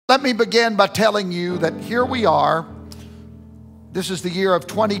Let me begin by telling you that here we are. This is the year of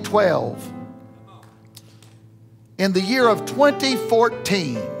 2012. In the year of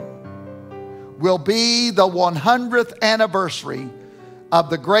 2014 will be the 100th anniversary of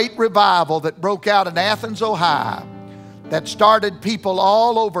the great revival that broke out in Athens, Ohio, that started people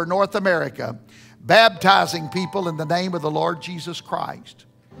all over North America baptizing people in the name of the Lord Jesus Christ.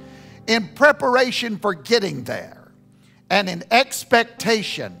 In preparation for getting there and in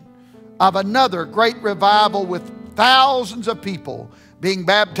expectation of another great revival with thousands of people being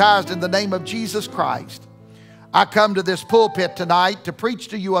baptized in the name of Jesus Christ, I come to this pulpit tonight to preach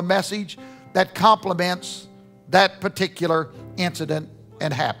to you a message that complements that particular incident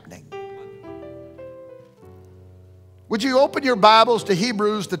and happening. Would you open your Bibles to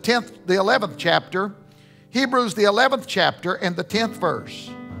Hebrews, the 11th chapter, Hebrews, the 11th chapter and the 10th verse.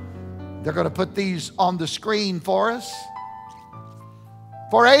 They're going to put these on the screen for us.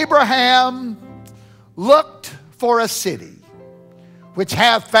 For Abraham looked for a city which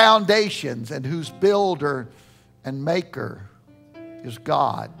hath foundations and whose builder and maker is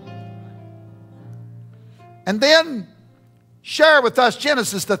God. And then share with us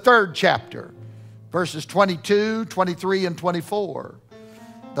Genesis, the 3rd chapter, verses 22, 23, and 24.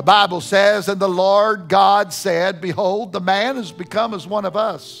 The Bible says, and the Lord God said, behold, the man is become as one of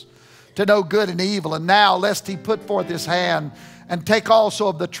us, to know good and evil. And now, lest he put forth his hand and take also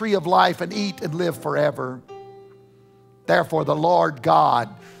of the tree of life and eat and live forever. Therefore the Lord God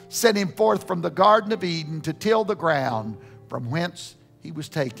sent him forth from the Garden of Eden to till the ground from whence he was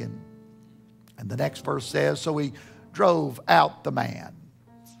taken. And the next verse says, so he drove out the man.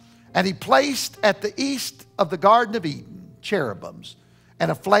 And he placed at the east of the Garden of Eden cherubims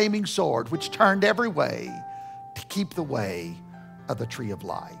and a flaming sword which turned every way to keep the way of the tree of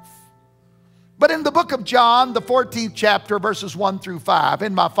life. But in the book of John, the 14th chapter, verses 1 through 5,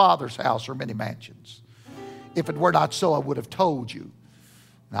 in my Father's house are many mansions. If it were not so, I would have told you.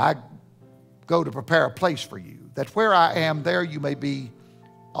 And I go to prepare a place for you, that where I am, there you may be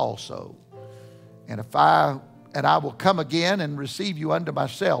also. And I will come again and receive you unto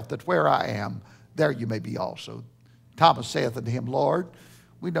myself, that where I am, there you may be also. Thomas saith unto him, Lord,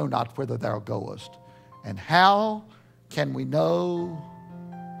 we know not whither thou goest, and how can we know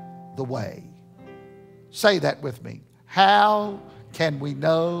the way? Say that with me. How can we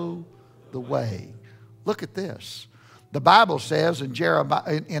know the way? Look at this. The Bible says in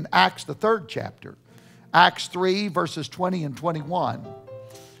Acts, the 3rd chapter, Acts 3, verses 20 and 21,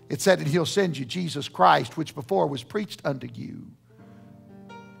 it said, and he'll send you Jesus Christ, which before was preached unto you,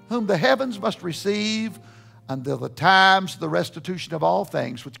 whom the heavens must receive until the times of the restitution of all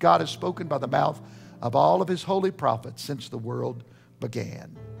things, which God has spoken by the mouth of all of his holy prophets since the world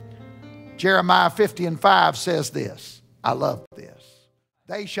began. Jeremiah 50 and 5 says this. I love this.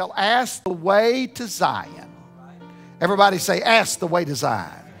 They shall ask the way to Zion. Everybody say, ask the way to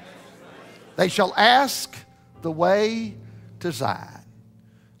Zion. They shall ask the way to Zion.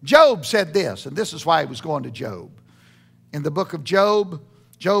 Job said this, and this is why he was going to Job. In the book of Job,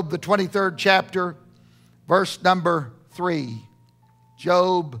 Job the 23rd chapter, verse number 3.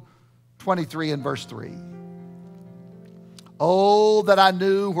 Job 23 and verse 3. Oh, that I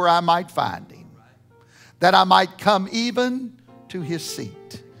knew where I might find him, that I might come even to his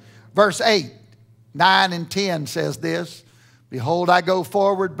seat. Verse 8, 9 and 10 says this. Behold, I go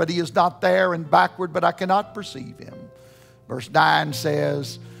forward, but he is not there, and backward, but I cannot perceive him. Verse 9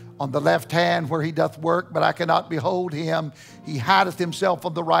 says, on the left hand where he doth work, but I cannot behold him. He hideth himself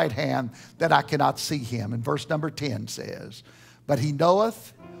on the right hand, that I cannot see him. And verse number 10 says, but he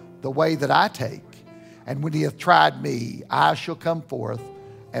knoweth the way that I take, and when he hath tried me, I shall come forth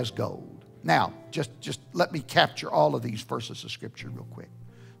as gold. Now, just let me capture all of these verses of Scripture real quick.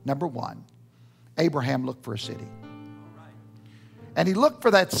 Number 1, Abraham looked for a city. And he looked for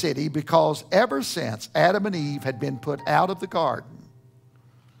that city because ever since Adam and Eve had been put out of the garden,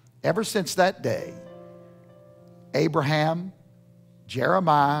 ever since that day, Abraham,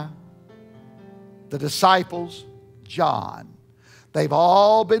 Jeremiah, the disciples, John, they've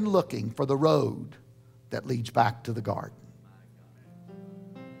all been looking for the road that leads back to the garden.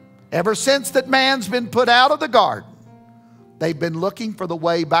 Ever since that man's been put out of the garden, they've been looking for the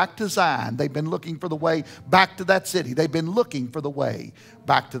way back to Zion. They've been looking for the way back to that city. They've been looking for the way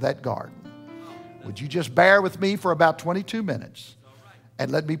back to that garden. Would you just bear with me for about 22 minutes and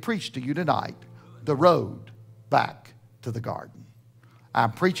let me preach to you tonight the road back to the garden.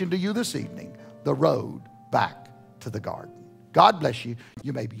 I'm preaching to you this evening the road back to the garden. God bless you.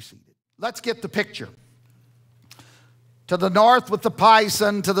 You may be seated. Let's get the picture. To the north was the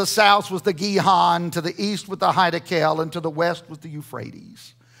Pison, to the south was the Gihon, to the east was the Hiddekel, and to the west was the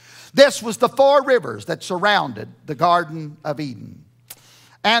Euphrates. This was the 4 rivers that surrounded the Garden of Eden.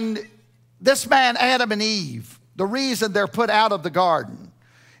 And this man, Adam and Eve, the reason they're put out of the garden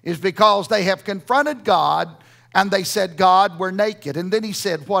is because they have confronted God and they said, God, we're naked. And then he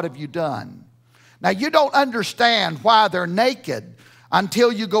said, what have you done? Now, you don't understand why they're naked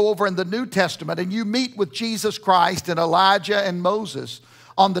until you go over in the New Testament and you meet with Jesus Christ and Elijah and Moses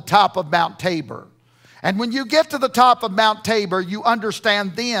on the top of Mount Tabor. And when you get to the top of Mount Tabor, you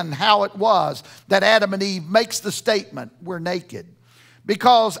understand then how it was that Adam and Eve makes the statement, we're naked.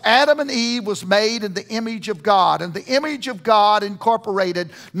 Because Adam and Eve was made in the image of God. And the image of God incorporated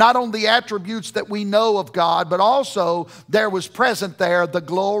not only the attributes that we know of God, but also there was present there the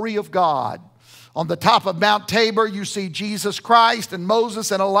glory of God. On the top of Mount Tabor, you see Jesus Christ and Moses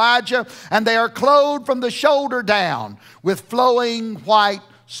and Elijah, and they are clothed from the shoulder down with flowing white,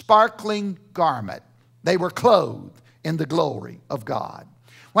 sparkling garment. They were clothed in the glory of God.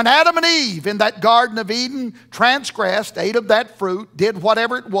 When Adam and Eve in that Garden of Eden transgressed, ate of that fruit, did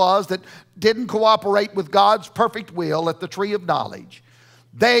whatever it was that didn't cooperate with God's perfect will at the tree of knowledge,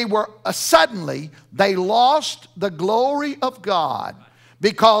 they were suddenly, they lost the glory of God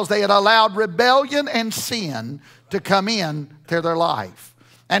because they had allowed rebellion and sin to come in to their life.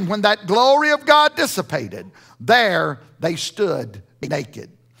 And when that glory of God dissipated, there they stood naked.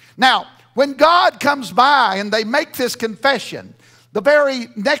 Now, when God comes by and they make this confession, the very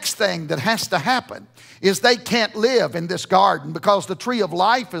next thing that has to happen is they can't live in this garden because the tree of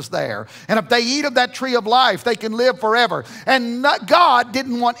life is there. And if they eat of that tree of life, they can live forever. And God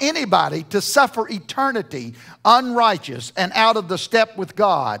didn't want anybody to suffer eternity unrighteous and out of the step with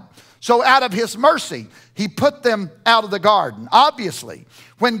God. So out of his mercy, he put them out of the garden. Obviously,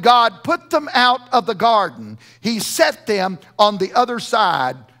 when God put them out of the garden, he set them on the other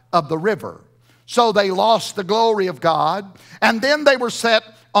side of the river. So they lost the glory of God, and then they were set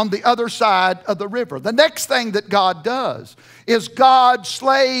on the other side of the river. The next thing that God does is God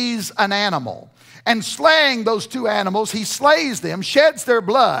slays an animal. And slaying those 2 animals, he slays them, sheds their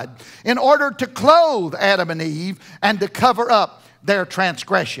blood in order to clothe Adam and Eve and to cover up their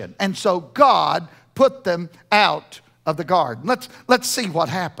transgression. And so God put them out of the garden. Let's see what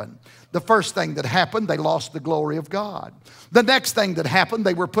happened. The first thing that happened, they lost the glory of God. The next thing that happened,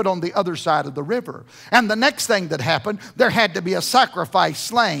 they were put on the other side of the river. And the next thing that happened, there had to be a sacrifice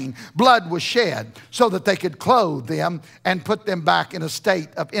slain. Blood was shed so that they could clothe them and put them back in a state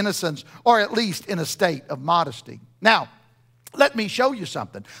of innocence, or at least in a state of modesty. Now, let me show you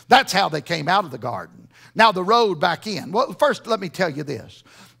something. That's how they came out of the garden. Now, the road back in. Well, first, let me tell you this.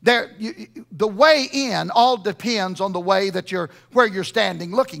 The way in all depends on the way that where you're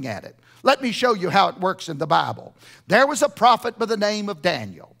standing looking at it. Let me show you how it works in the Bible. There was a prophet by the name of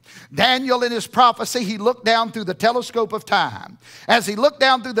Daniel. Daniel, in his prophecy, he looked down through the telescope of time. As he looked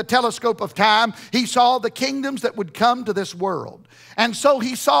down through the telescope of time, he saw the kingdoms that would come to this world. And so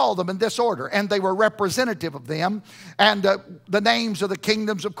he saw them in this order, and they were representative of them. And the names of the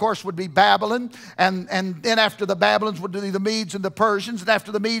kingdoms, of course, would be Babylon. And then after the Babylons would be the Medes and the Persians. And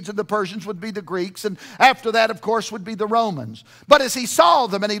after the Medes and the Persians would be the Greeks. And after that, of course, would be the Romans. But as he saw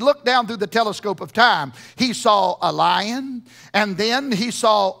them and he looked down through the telescope of time, he saw a lion. And then he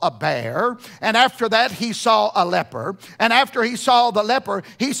saw a bear. And after that, he saw a leper. And after he saw the leper,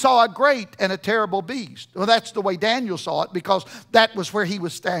 he saw a great and a terrible beast. Well, that's the way Daniel saw it, because that was where he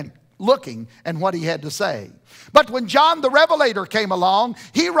was standing, looking, and what he had to say. But when John the Revelator came along,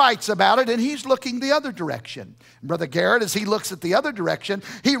 he writes about it, and he's looking the other direction. Brother Garrett, as he looks at the other direction,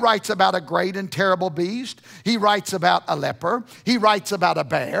 he writes about a great and terrible beast. He writes about a leper. He writes about a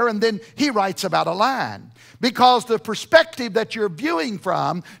bear, and then he writes about a lion. Because the perspective that you're viewing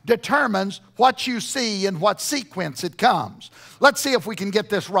from determines what you see and what sequence it comes. Let's see if we can get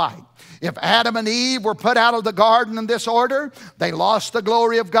this right. If Adam and Eve were put out of the garden in this order, they lost the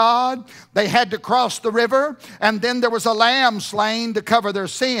glory of God. They had to cross the river, and then there was a lamb slain to cover their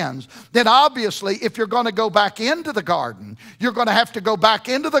sins. Then obviously, if you're going to go back into the garden, you're going to have to go back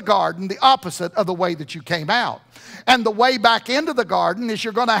into the garden the opposite of the way that you came out. And the way back into the garden is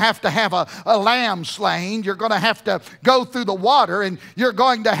you're going to have a lamb slain. You're going to have to go through the water, and you're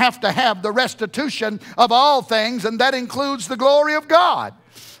going to have the restitution of all things, and that includes the glory of God.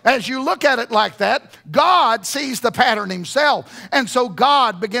 As you look at it like that, God sees the pattern himself. And so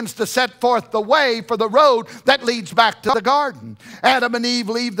God begins to set forth the way for the road that leads back to the garden. Adam and Eve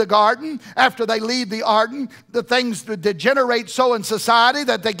leave the garden. After they leave the garden, the things degenerate so in society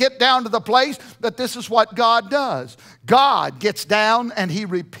that they get down to the place that this is what God does. God gets down and he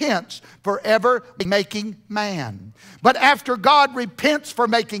repents for ever making man. But after God repents for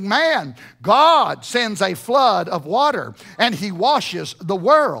making man, God sends a flood of water and he washes the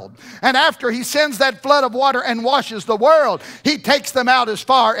world. world. And after he sends that flood of water and washes the world, he takes them out as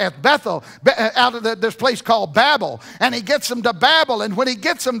far as Bethel, out of this place called Babel. And he gets them to Babel. And when he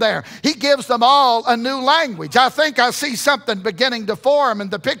gets them there, he gives them all a new language. I think I see something beginning to form in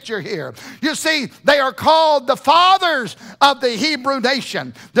the picture here. You see, they are called the fathers of the Hebrew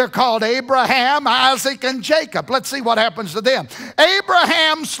nation. They're called Abraham, Isaac, and Jacob. Let's see what happens to them.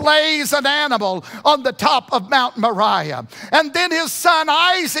 Abraham slays an animal on the top of Mount Moriah. And then his son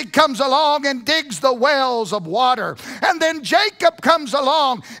Isaac comes along and digs the wells of water. And then Jacob comes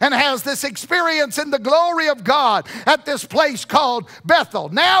along and has this experience in the glory of God at this place called Bethel.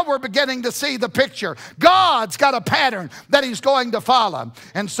 Now we're beginning to see the picture. God's got a pattern that he's going to follow.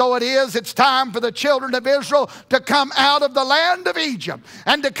 And so it is, it's time for the children of Israel to come out of the land of Egypt.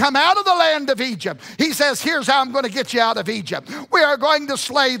 And to come out of the land of Egypt, he says, here's how I'm going to get you out of Egypt. We are going to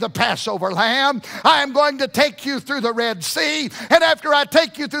slay the Passover lamb. I am going to take you through the Red Sea. And after I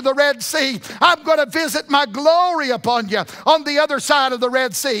take you through the Red Sea, I'm going to visit my glory upon you on the other side of the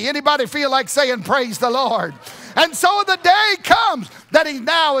Red Sea. Anybody feel like saying praise the Lord? And so the day comes that he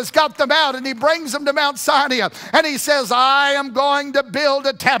now has got them out, and he brings them to Mount Sinai, and he says, I am going to build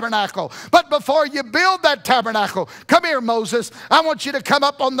a tabernacle. But before you build that tabernacle, come here, Moses. I want you to come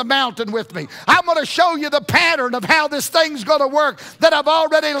up on the mountain with me. I'm going to show you the pattern of how this thing's going to work that I've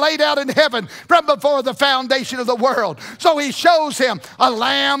already laid out in heaven from before the foundation of the world. So he shows him a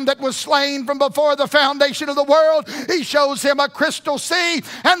lamb that was slain from before the foundation of the world. He shows him a crystal sea,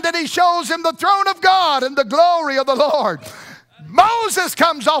 and then he shows him the throne of God and the glory of the Lord. Moses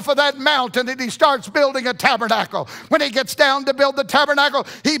comes off of that mountain and he starts building a tabernacle. When he gets down to build the tabernacle,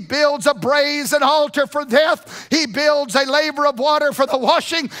 he builds a brazen altar for death. He builds a laver of water for the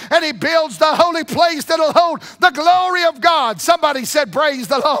washing, and he builds the holy place that will hold the glory of God. Somebody said, praise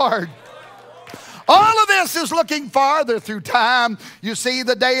the Lord. All of this is looking farther through time. You see,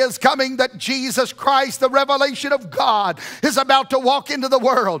 the day is coming that Jesus Christ, the revelation of God, is about to walk into the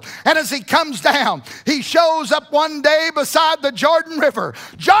world. And as he comes down, he shows up one day beside the Jordan River.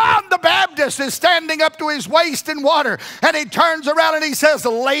 John the Baptist is standing up to his waist in water, and he turns around and he says,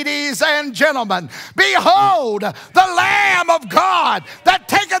 ladies and gentlemen, behold the Lamb of God that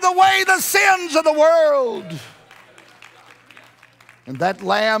taketh away the sins of the world. And that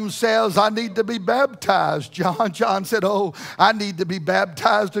lamb says, I need to be baptized. John said, oh, I need to be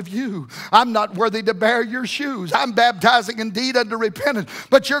baptized of you. I'm not worthy to bear your shoes. I'm baptizing indeed unto repentance,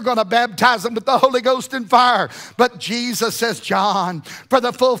 but you're going to baptize them with the Holy Ghost and fire. But Jesus says, John, for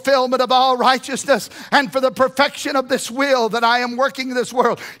the fulfillment of all righteousness and for the perfection of this will that I am working in this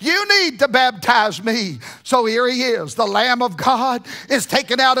world, you need to baptize me. So here he is. The Lamb of God is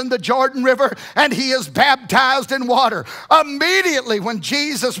taken out in the Jordan River, and he is baptized in water. Immediately, when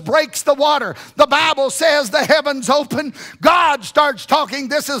Jesus breaks the water, the Bible says the heavens open. God starts talking.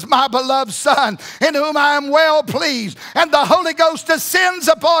 This is my beloved Son, in whom I am well pleased. And the Holy Ghost descends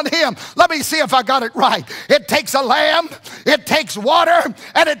upon him. Let me see if I got it right. It takes a lamb, it takes water,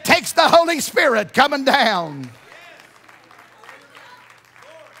 and it takes the Holy Spirit coming down.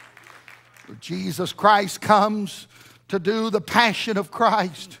 Jesus Christ comes to do the passion of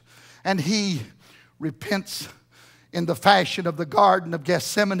Christ, and he repents in the fashion of the Garden of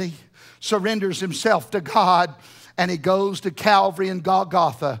Gethsemane, surrenders himself to God, and he goes to Calvary and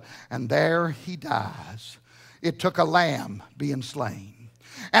Golgotha, and there he dies. It took a lamb being slain.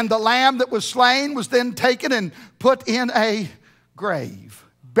 And the lamb that was slain was then taken and put in a grave,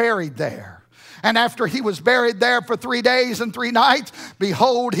 buried there. And after he was buried there for 3 days and 3 nights,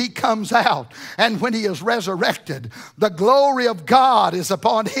 behold, he comes out. And when he is resurrected, the glory of God is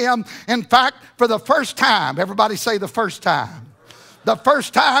upon him. In fact, for the first time, everybody say the first time. The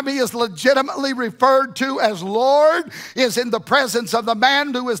first time he is legitimately referred to as Lord is in the presence of the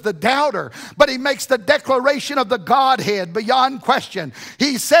man who is the doubter. But he makes the declaration of the Godhead beyond question.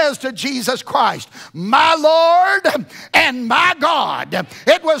 He says to Jesus Christ, my Lord and my God.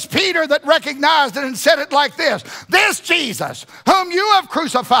 It was Peter that recognized it and said it like this. This Jesus whom you have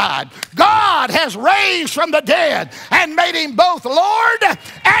crucified, God has raised from the dead and made him both Lord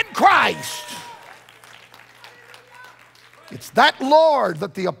and Christ. It's that Lord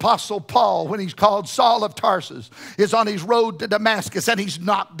that the Apostle Paul, when he's called Saul of Tarsus, is on his road to Damascus, and he's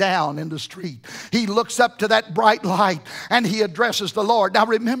knocked down in the street. He looks up to that bright light and he addresses the Lord. Now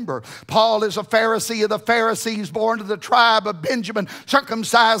remember, Paul is a Pharisee of the Pharisees, born to the tribe of Benjamin,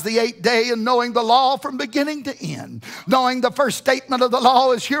 circumcised the 8th day, and knowing the law from beginning to end. Knowing the first statement of the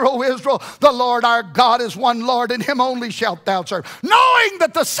law is, hear, O Israel, the Lord our God is one Lord, and him only shalt thou serve. Knowing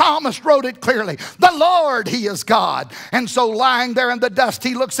that the psalmist wrote it clearly, the Lord, he is God. And so so lying there in the dust,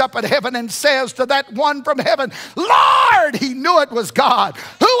 he looks up at heaven and says to that one from heaven, Lord, he knew it was God.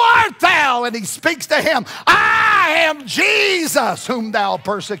 Who art thou? And he speaks to him, I am Jesus, whom thou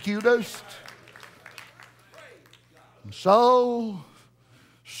persecutest. So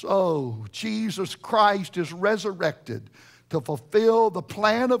Jesus Christ is resurrected to fulfill the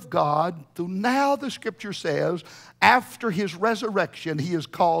plan of God. So now the scripture says, after his resurrection, he is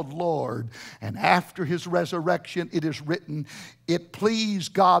called Lord. And after his resurrection, it is written, it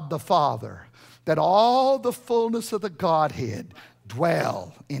pleased God the Father that all the fullness of the Godhead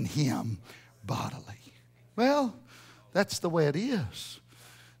dwell in him bodily. Well, that's the way it is.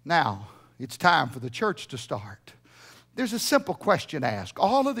 Now, it's time for the church to start. There's a simple question asked.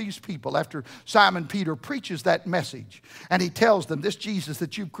 All of these people, after Simon Peter preaches that message, and he tells them, this Jesus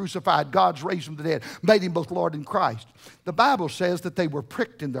that you've crucified, God's raised from the dead, made him both Lord and Christ. The Bible says that they were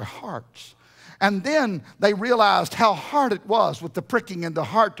pricked in their hearts. And then they realized how hard it was with the pricking in the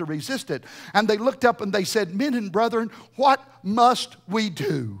heart to resist it. And they looked up and they said, men and brethren, what must we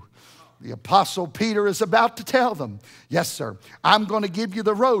do? The Apostle Peter is about to tell them, yes, sir, I'm going to give you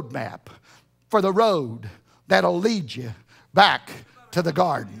the roadmap for the road that'll lead you back to the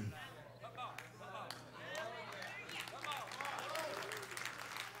garden.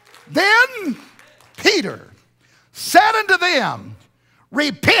 Then Peter said unto them,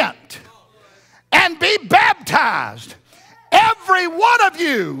 repent and be baptized, every one of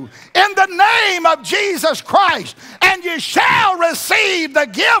you, in the name of Jesus Christ, and you shall receive the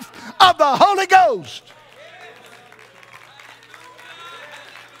gift of the Holy Ghost.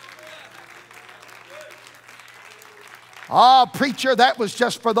 Oh, preacher, that was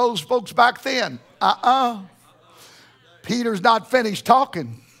just for those folks back then. Peter's not finished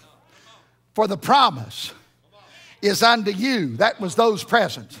talking. For the promise is unto you. That was those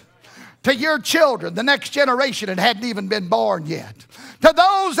present. To your children, the next generation that hadn't even been born yet. To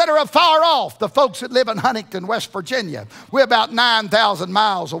those that are afar off, the folks that live in Huntington, West Virginia. We're about 9,000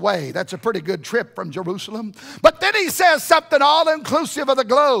 miles away. That's a pretty good trip from Jerusalem. But then he says something all-inclusive of the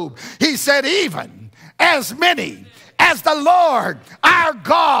globe. He said, even as many as the Lord our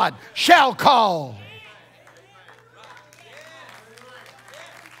God shall call.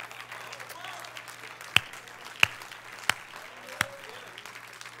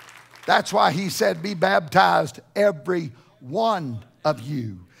 That's why he said, be baptized, every one of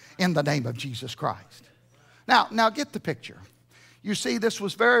you, in the name of Jesus Christ. Now get the picture. You see, this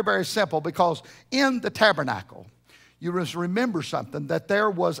was very, very simple, because in the tabernacle, you must remember something, that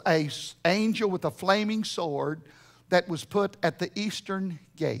there was an angel with a flaming sword that was put at the eastern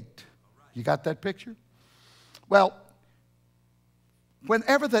gate. You got that picture? Well,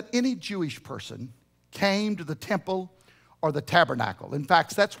 whenever that any Jewish person came to the temple or the tabernacle, in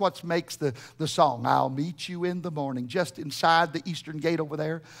fact, that's what makes the song, I'll meet you in the morning, just inside the eastern gate over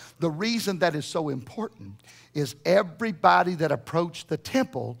there. The reason that is so important is everybody that approached the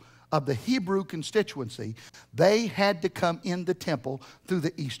temple of the Hebrew constituency, they had to come in the temple through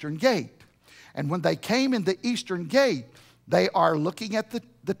the eastern gate. And when they came in the eastern gate, they are looking at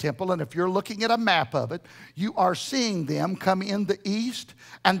the temple. And if you're looking at a map of it, you are seeing them come in the east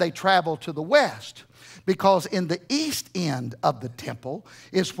and they travel to the west. Because in the east end of the temple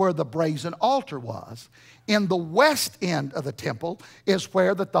is where the brazen altar was. In the west end of the temple is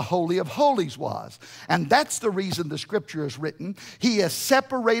where that the Holy of Holies was. And that's the reason the scripture is written, he has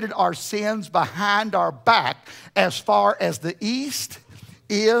separated our sins behind our back as far as the east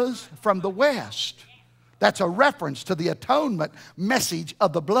is from the west. That's a reference to the atonement message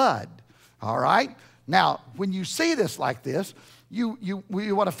of the blood. All right? Now, when you see this like this, you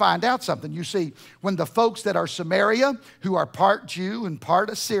want to find out something. You see, when the folks that are Samaria, who are part Jew and part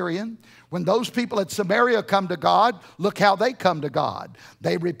Assyrian, when those people at Samaria come to God, look how they come to God.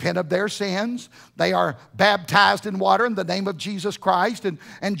 They repent of their sins. They are baptized in water in the name of Jesus Christ.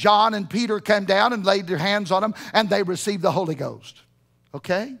 And John and Peter came down and laid their hands on them, and they received the Holy Ghost.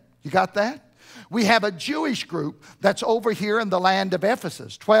 Okay? You got that? We have a Jewish group that's over here in the land of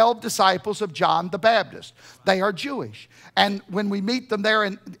Ephesus, 12 disciples of John the Baptist. They are Jewish. And when we meet them there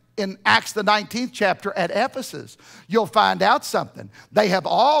in Acts the 19th chapter at Ephesus, you'll find out something. They have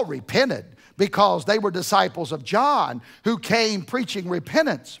all repented because they were disciples of John who came preaching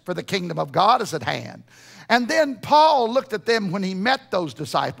repentance, for the kingdom of God is at hand. And then Paul looked at them when he met those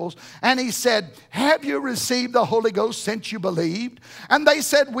disciples and he said, have you received the Holy Ghost since you believed? And they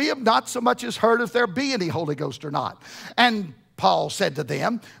said, we have not so much as heard if there be any Holy Ghost or not. And Paul said to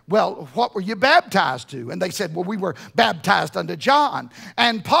them, well, what were you baptized to? And they said, well, we were baptized unto John.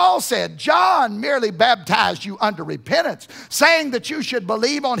 And Paul said, John merely baptized you unto repentance, saying that you should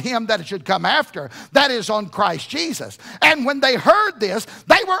believe on him that should come after, that is on Christ Jesus. And when they heard this,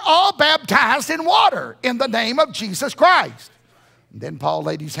 they were all baptized in water in the name of Jesus Christ. And then Paul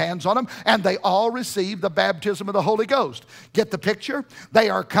laid his hands on them, and they all received the baptism of the Holy Ghost. Get the picture? They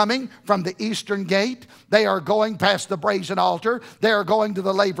are coming from the eastern gate. They are going past the brazen altar. They are going to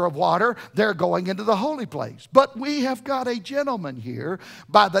the laver of water. They're going into the holy place. But we have got a gentleman here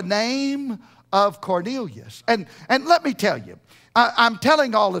by the name of Cornelius. And let me tell you, I'm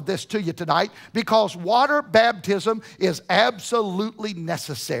telling all of this to you tonight because water baptism is absolutely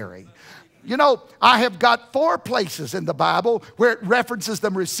necessary. You know, I have got 4 places in the Bible where it references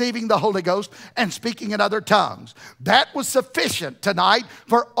them receiving the Holy Ghost and speaking in other tongues. That was sufficient tonight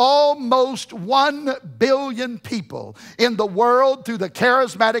for almost 1 billion people in the world through the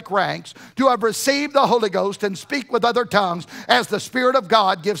charismatic ranks to have received the Holy Ghost and speak with other tongues as the Spirit of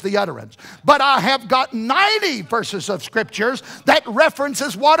God gives the utterance. But I have got 90 verses of scriptures that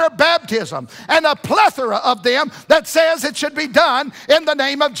references water baptism and a plethora of them that says it should be done in the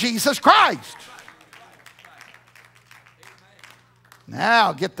name of Jesus Christ.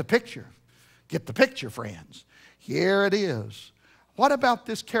 Now get the picture. Get the picture, friends. Here it is. What about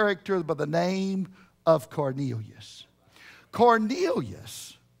this character by the name of Cornelius?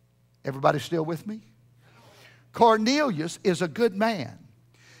 Cornelius, everybody still with me? Cornelius is a good man.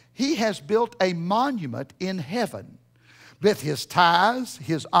 He has built a monument in heaven with his tithes,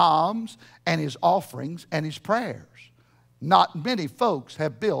 his alms, and his offerings and his prayers. Not many folks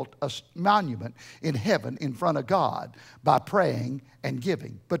have built a monument in heaven in front of God by praying and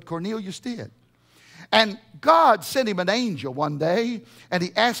giving. But Cornelius did. And God sent him an angel one day, and he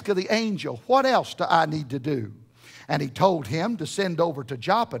asked of the angel, what else do I need to do? And he told him to send over to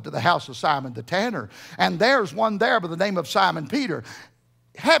Joppa to the house of Simon the tanner. And there's one there by the name of Simon Peter.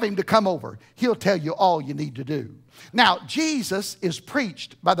 Have him to come over. He'll tell you all you need to do. Now, Jesus is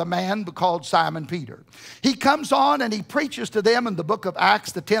preached by the man called Simon Peter. He comes on and he preaches to them in the book of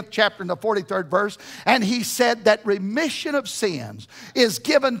Acts, the 10th chapter and the 43rd verse. And he said that remission of sins is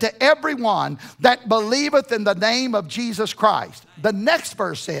given to everyone that believeth in the name of Jesus Christ. The next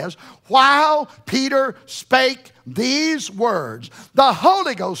verse says, while Peter spake these words, the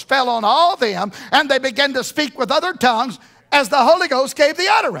Holy Ghost fell on all them, and they began to speak with other tongues as the Holy Ghost gave the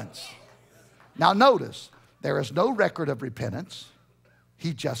utterance. Now notice, there is no record of repentance.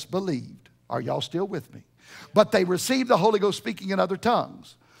 He just believed. Are y'all still with me? But they received the Holy Ghost speaking in other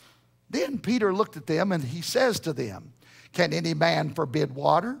tongues. Then Peter looked at them and he says to them, can any man forbid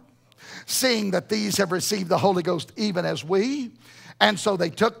water, seeing that these have received the Holy Ghost even as we? And so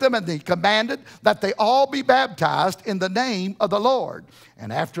they took them and they commanded that they all be baptized in the name of the Lord.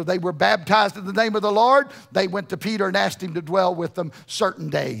 And after they were baptized in the name of the Lord, they went to Peter and asked him to dwell with them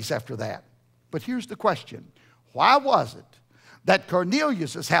certain days after that. But here's the question. Why was it that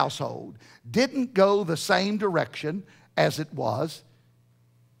Cornelius' household didn't go the same direction as it was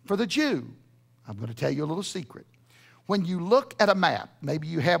for the Jew? I'm going to tell you a little secret. When you look at a map, maybe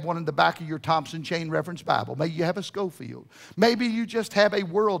you have one in the back of your Thompson Chain Reference Bible. Maybe you have a Schofield. Maybe you just have a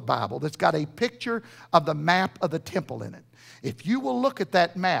World Bible that's got a picture of the map of the temple in it. If you will look at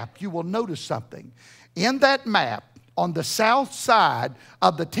that map, you will notice something. In that map, on the south side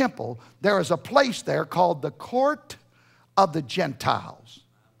of the temple, there is a place there called the Court of the Gentiles.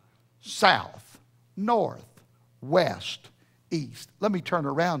 South, north, west, east. Let me turn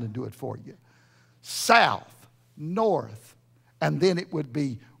around and do it for you. South, north, and then it would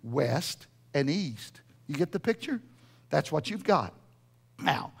be west and east. You get the picture? That's what you've got.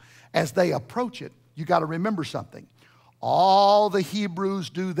 Now, as they approach it, you got to remember something. All the Hebrews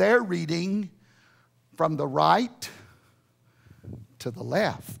do their reading from the right to the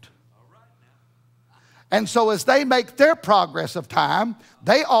left. And so as they make their progress of time,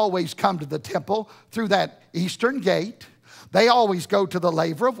 they always come to the temple through that eastern gate. They always go to the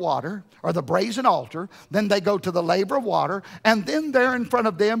laver of water, or the brazen altar. Then they go to the laver of water. And then there in front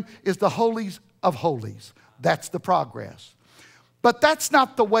of them is the holies of holies. That's the progress. But that's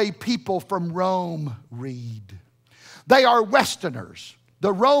not the way people from Rome read. They are Westerners.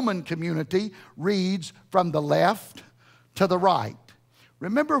 The Roman community reads from the left to the right.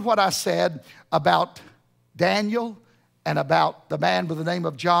 Remember what I said about Daniel and about the man by the name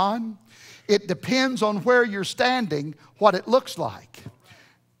of John? It depends on where you're standing, what it looks like.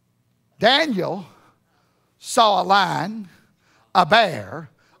 Daniel saw a lion, a bear,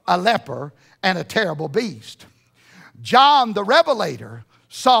 a leper, and a terrible beast. John the Revelator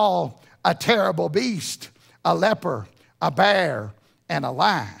saw a terrible beast, a leper, a bear, and a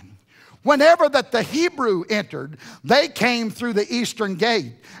lion. Whenever that the Hebrew entered, they came through the eastern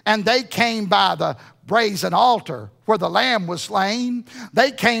gate, and they came by the brazen altar where the lamb was slain.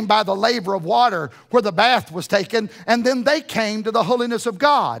 They came by the laver of water where the bath was taken, and then they came to the holiness of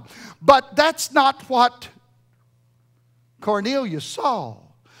God. But that's not what Cornelius saw.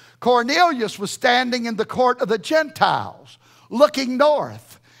 Cornelius was standing in the court of the Gentiles, looking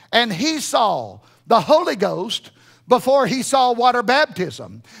north, and he saw the Holy Ghost before he saw water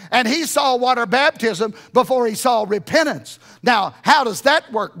baptism. And he saw water baptism before he saw repentance. Now, how does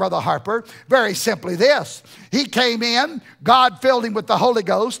that work, Brother Harper? Very simply this. He came in, God filled him with the Holy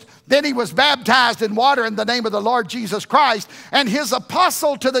Ghost, then he was baptized in water in the name of the Lord Jesus Christ, and his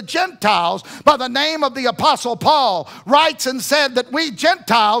apostle to the Gentiles, by the name of the Apostle Paul, writes and said that we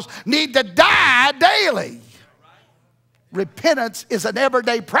Gentiles need to die daily. Repentance is an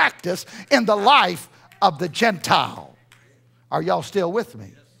everyday practice in the life of the Gentile. Are y'all still with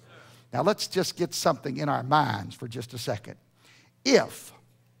me? Now let's just get something in our minds for just a second. If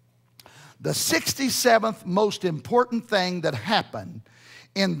the 67th most important thing that happened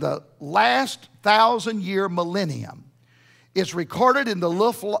in the last 1,000-year millennium is recorded in the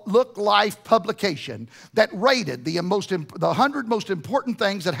Look Life publication that rated the 100 most important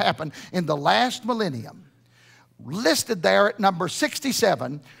things that happened in the last millennium, listed there at number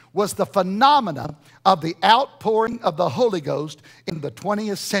 67 was the phenomena of the outpouring of the Holy Ghost in the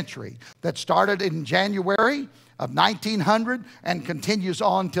 20th century that started in January of 1900 and continues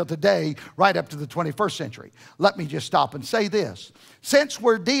on till today, right up to the 21st century. Let me just stop and say this. Since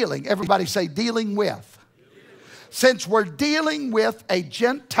we're dealing, everybody say dealing with. Since we're dealing with a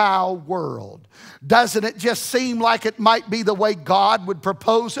Gentile world, doesn't it just seem like it might be the way God would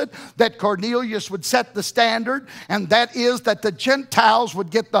propose it, that Cornelius would set the standard, and that is that the Gentiles would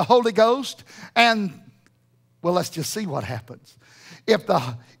get the Holy Ghost? And, well, let's just see what happens. If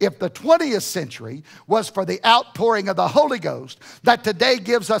the 20th century was for the outpouring of the Holy Ghost, that today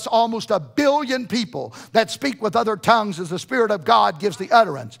gives us almost 1 billion people that speak with other tongues as the Spirit of God gives the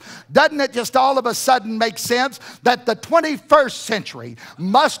utterance, doesn't it just all of a sudden make sense that the 21st century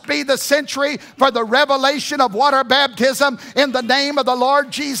must be the century for the revelation of water baptism in the name of the Lord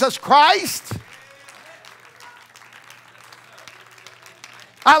Jesus Christ?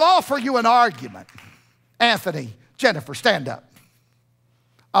 I'll offer you an argument. Anthony, Jennifer, stand up.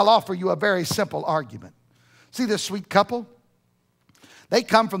 I'll offer you a very simple argument. See this sweet couple? They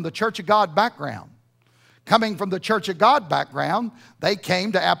come from the Church of God background. Coming from the Church of God background, they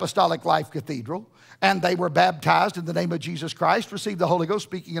came to Apostolic Life Cathedral, and they were baptized in the name of Jesus Christ, received the Holy Ghost,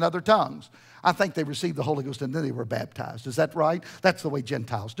 speaking in other tongues. I think they received the Holy Ghost and then they were baptized. Is that right? That's the way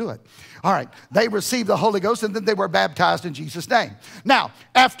Gentiles do it. All right. They received the Holy Ghost and then they were baptized in Jesus' name. Now,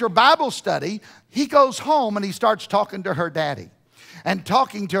 after Bible study, he goes home and he starts talking to her daddy and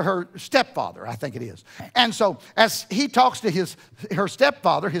talking to her stepfather, I think it is. And so as he talks to her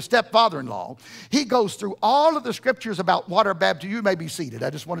stepfather, his stepfather-in-law, he goes through all of the scriptures about water baptism. You may be seated. I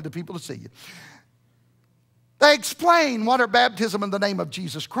just wanted the people to see you. They explain water baptism in the name of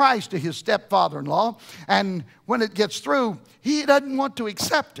Jesus Christ to his stepfather-in-law. And when it gets through, he doesn't want to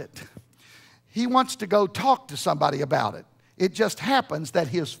accept it. He wants to go talk to somebody about it. It just happens that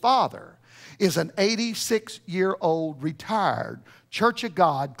his father is an 86-year-old retired Church of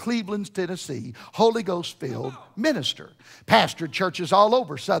God, Cleveland, Tennessee, Holy Ghost-filled minister. Pastored churches all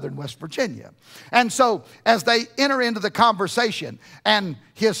over southern West Virginia. And so as they enter into the conversation and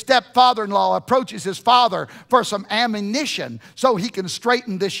his stepfather-in-law approaches his father for some ammunition so he can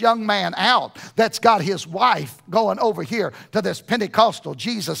straighten this young man out that's got his wife going over here to this Pentecostal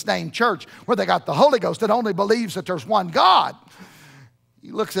Jesus-named church where they got the Holy Ghost that only believes that there's one God.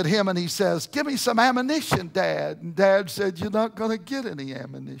 He looks at him and he says, "Give me some ammunition, Dad." And Dad said, "You're not going to get any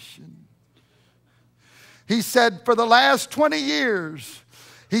ammunition." He said, "For the last 20 years,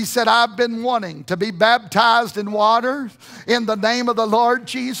 he said, I've been wanting to be baptized in water in the name of the Lord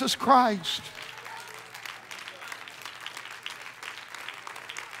Jesus Christ."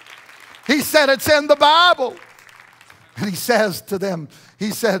 He said, "It's in the Bible." And he says to them,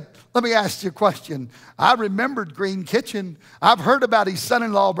 he said, "Let me ask you a question. I remembered Green Kitchen. I've heard about his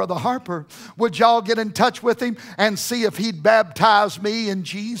son-in-law, Brother Harper. Would y'all get in touch with him and see if he'd baptize me in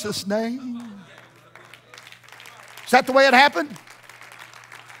Jesus' name?" Is that the way it happened?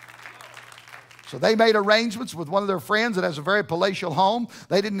 So they made arrangements with one of their friends that has a very palatial home.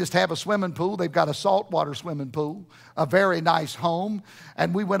 They didn't just have a swimming pool. They've got a saltwater swimming pool, a very nice home.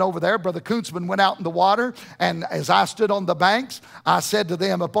 And we went over there. Brother Kuntzman went out in the water. And as I stood on the banks, I said to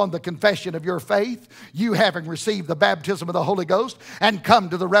them, upon the confession of your faith, you having received the baptism of the Holy Ghost and come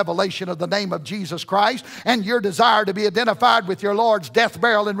to the revelation of the name of Jesus Christ and your desire to be identified with your Lord's death,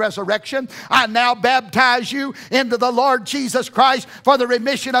 burial, and resurrection, I now baptize you into the Lord Jesus Christ for the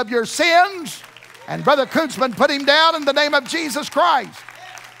remission of your sins. And Brother Kuntzman put him down in the name of Jesus Christ.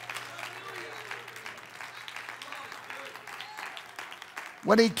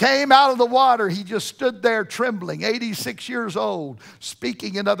 When he came out of the water, he just stood there trembling, 86 years old,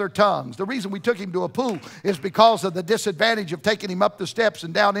 speaking in other tongues. The reason we took him to a pool is because of the disadvantage of taking him up the steps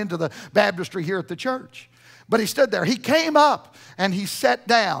and down into the baptistry here at the church. But he stood there. He came up and he sat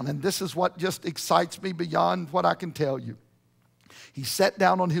down. And this is what just excites me beyond what I can tell you. He sat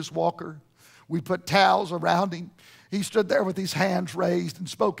down on his walker. We put towels around him. He stood there with his hands raised and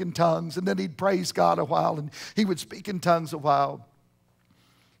spoke in tongues. And then he'd praise God a while and he would speak in tongues a while.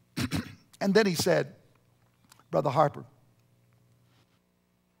 And then he said, Brother Harper,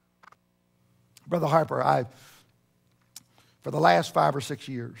 for the last 5 or 6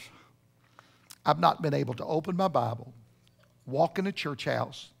 years, I've not been able to open my Bible, walk in a church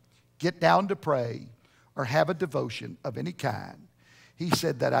house, get down to pray, or have a devotion of any kind. He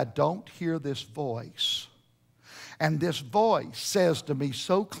said that I don't hear this voice. And this voice says to me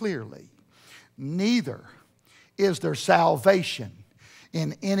so clearly, neither is there salvation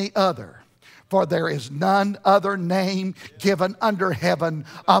in any other, for there is none other name given under heaven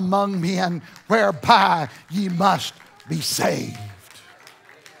among men whereby ye must be saved.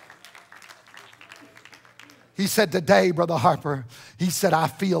 He said today, Brother Harper, he said, I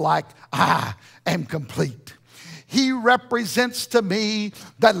feel like I am complete. He represents to me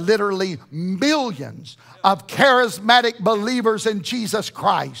that literally millions of charismatic believers in Jesus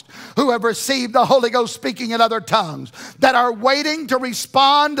Christ who have received the Holy Ghost speaking in other tongues, that are waiting to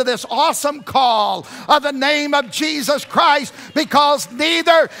respond to this awesome call of the name of Jesus Christ, because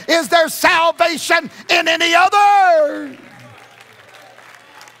neither is there salvation in any other.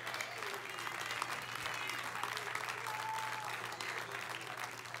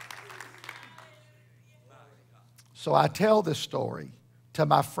 So I tell this story to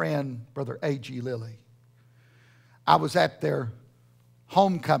my friend, Brother A.G. Lilly. I was at their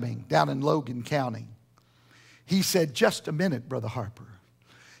homecoming down in Logan County. He said, just a minute, Brother Harper.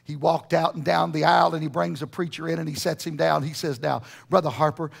 He walked out and down the aisle and he brings a preacher in and he sets him down. He says, now, Brother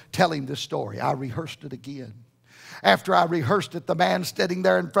Harper, tell him this story. I rehearsed it again. After I rehearsed it, the man standing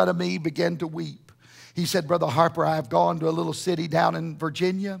there in front of me began to weep. He said, Brother Harper, I have gone to a little city down in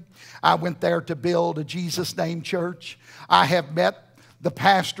Virginia. I went there to build a Jesus name church. I have met the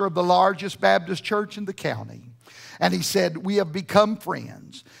pastor of the largest Baptist church in the county. And he said, we have become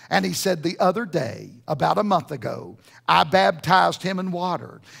friends. And he said, the other day, about a month ago, I baptized him in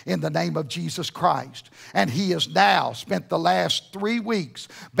water in the name of Jesus Christ. And he has now spent the last 3 weeks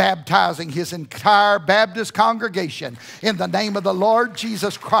baptizing his entire Baptist congregation in the name of the Lord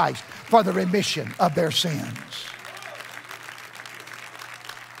Jesus Christ for the remission of their sins.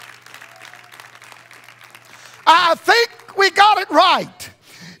 I think we got it right.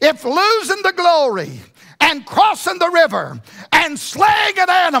 If losing the glory and crossing the river and slaying an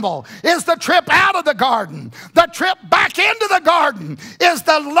animal is the trip out of the garden, the trip back into the garden is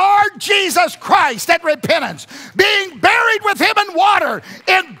the Lord Jesus Christ at repentance, being buried with him in water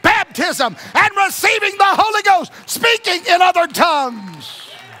in baptism and receiving the Holy Ghost, speaking in other tongues.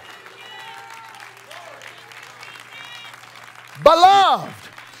 Beloved,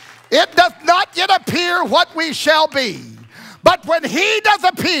 it doth not yet appear what we shall be. But when he doth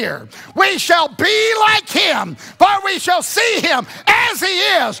appear, we shall be like him, for we shall see him as he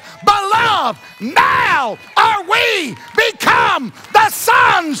is. Beloved, now are we become the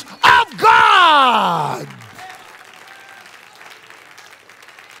sons of God.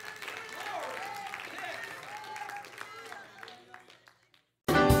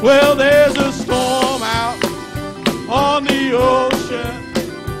 Well, there's a storm out on the ocean,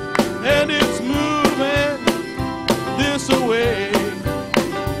 and it's moving this away.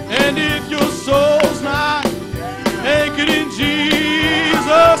 And if your soul's not anchored in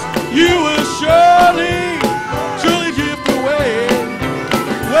Jesus, you will surely drift away.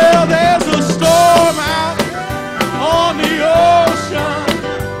 Well, there's a storm out on the ocean,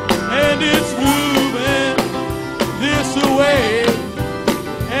 and it's moving this away.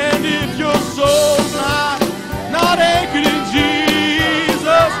 And if your soul's not anchored in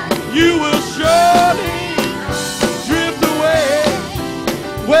Jesus, you will surely drift away.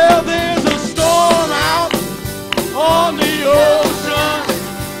 Well, there's a storm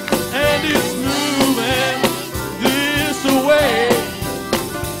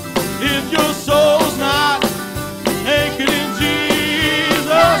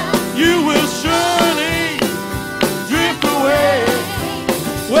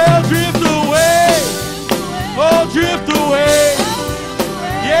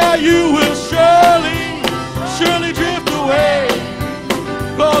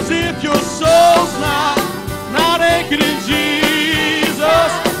 'Cause if your soul's not anchored in Jesus,